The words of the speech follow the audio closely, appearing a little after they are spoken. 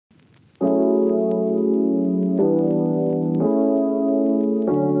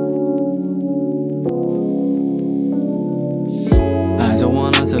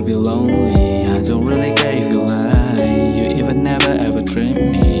to be lonely. I don't really care if you lie. You even never ever treat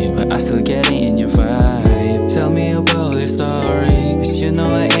me, but I still getting in your vibe. Tell me about your story, cause you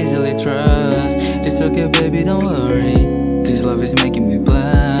know I easily trust. It's okay baby, don't worry. This love is making me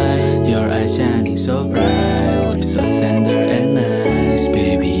blind. Your eyes shining so bright, lips so tender and nice.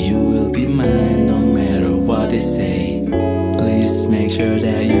 Baby, you will be mine no matter what they say. Please make sure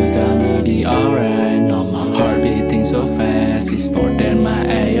that you're gonna be alright. No, my heart beating so fast, it's more than my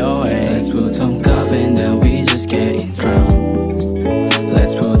AOA. Let's put some caffeine, then we just getting drunk.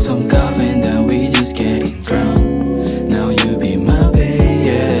 Let's put some caffeine, then we just getting drunk. Now you be my baby,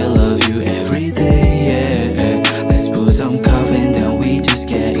 yeah, love you every day, yeah. Let's put some caffeine, then we just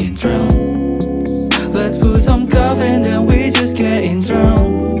getting drunk. Let's put some caffeine, then we just getting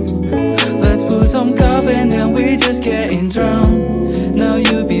drunk. Let's put some caffeine, then we just getting drunk. Now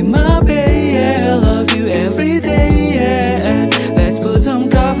you be my baby, yeah, love you every day, yeah. Let's put some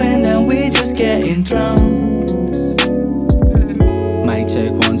caffeine, then we just getting drunk. Mic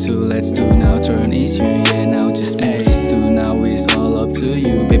check 1, 2, let's do now. Turn is you, yeah. Now just move, just do now. It's all up to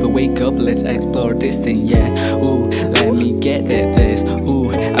you, baby. Wake up, let's explore this thing, yeah. Ooh, let me get that taste.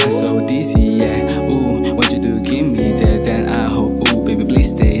 Ooh, I'm so dizzy, yeah. Ooh, want you to give me that, then I hope. Ooh, baby, please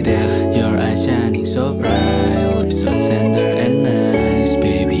stay there. Your eyes shining so bright, lips so tender and nice.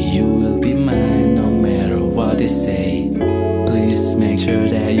 Baby, you will be mine no matter what they say. Please make sure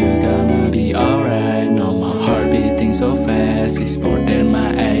that you're gonna be alright. No, my heart beating so fast, it's more than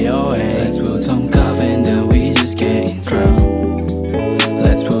my AOA. Let's put some caffeine, then we just getting drunk.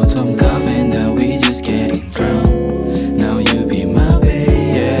 Let's put some caffeine, then we just getting drunk. Now you be my baby,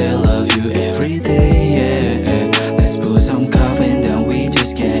 yeah, love you every day, yeah. Let's put some caffeine, then we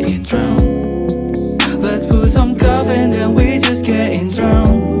just getting drunk. Let's put some caffeine, then we just getting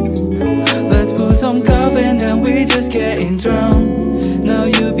drunk. Let's put some caffeine, then we just getting drunk. Now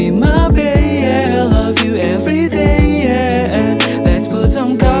you be my baby, yeah, love you every day, yeah. Let's put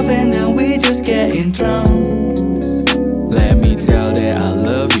some caffeine, then we just getting drunk.